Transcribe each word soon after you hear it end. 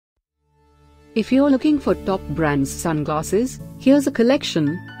If you're looking for top brands sunglasses, here's a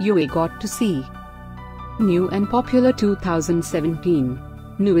collection you got to see. New and popular 2017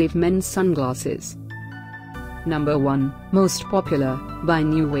 Nuvew men's sunglasses. Number 1, most popular, by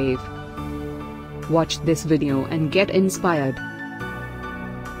Nuvew. Watch this video and get inspired.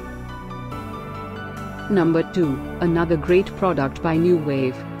 Number 2, another great product by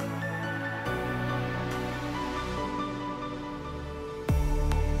Nuvew.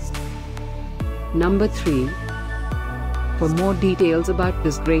 Number 3. For more details about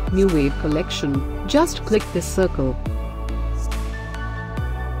this great Nuvew collection, just click this circle.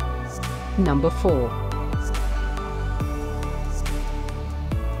 Number 4.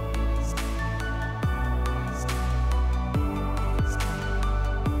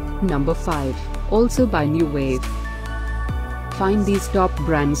 Number 5, also by Nuvew. Find these top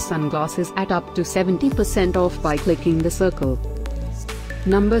brands sunglasses at up to 70% off by clicking the circle.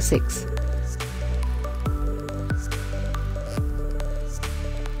 Number 6.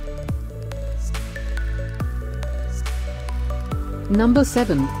 Number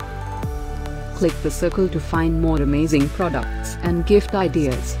 7. Click the circle to find more amazing products and gift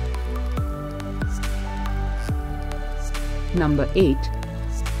ideas. Number 8.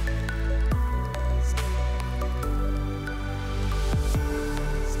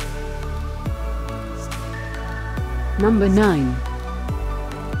 Number 9.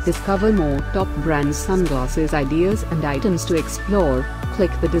 Discover more top brand sunglasses ideas and items to explore,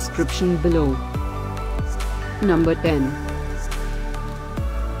 click the description below. Number 10.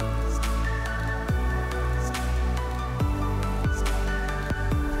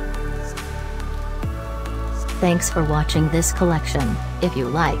 Thanks for watching this collection. If you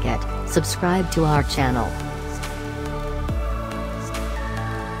like it, subscribe to our channel.